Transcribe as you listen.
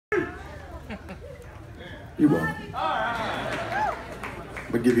You're welcome. I'm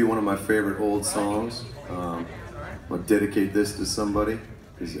gonna give you one of my favorite old songs. I'm gonna dedicate this to somebody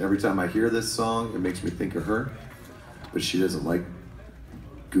because every time I hear this song, it makes me think of her. But she doesn't like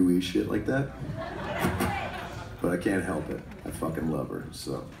gooey shit like that. But I can't help it. I fucking love her,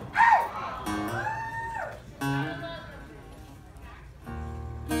 so.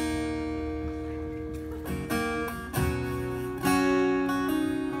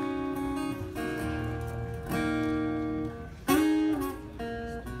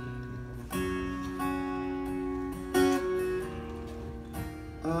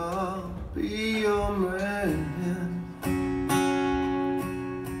 I'll be your man.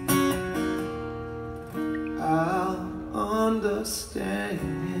 I'll understand.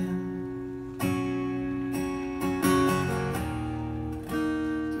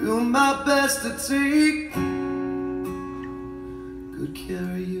 Do my best to take good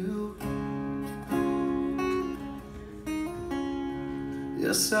care of you.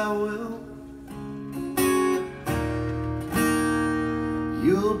 Yes, I will.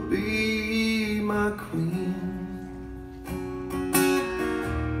 You'll be my queen.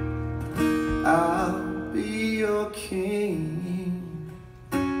 I'll be your king.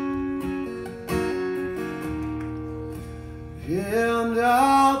 And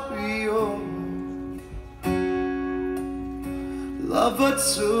I'll be your lover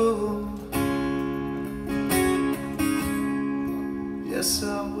too. Yes,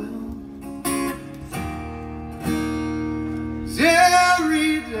 I will.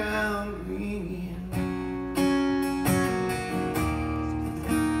 Dairy down green,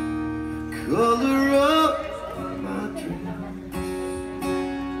 color up my dreams,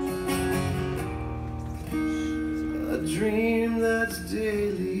 a dream that's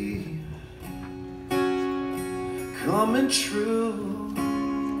daily coming true.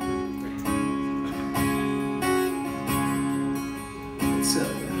 Let's tell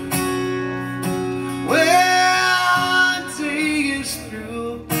you.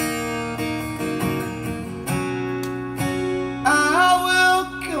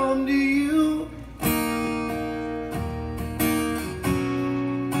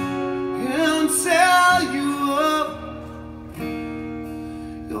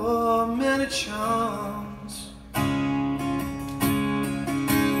 Many charms,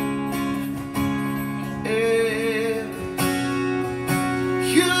 if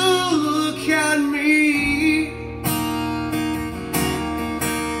you look at me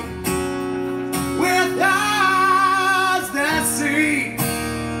with eyes that see,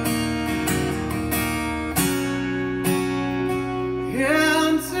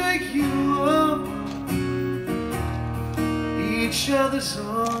 and take you up each other's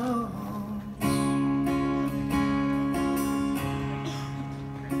arms.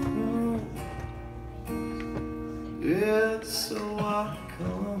 Yeah, so I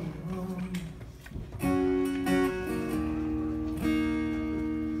come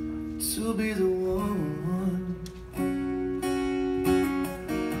to be the one,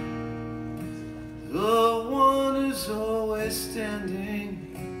 who's always standing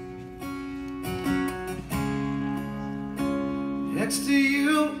next to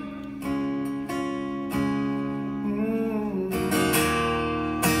you.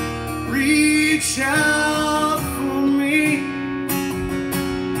 Reach out for me,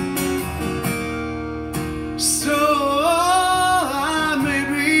 so I may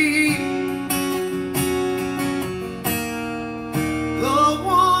be the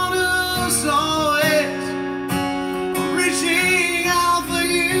one who's always reaching out for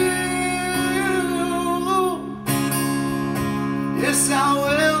you. Yes, I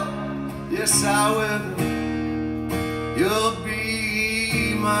will. Yes, I will. You'll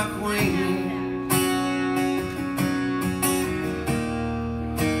be my queen.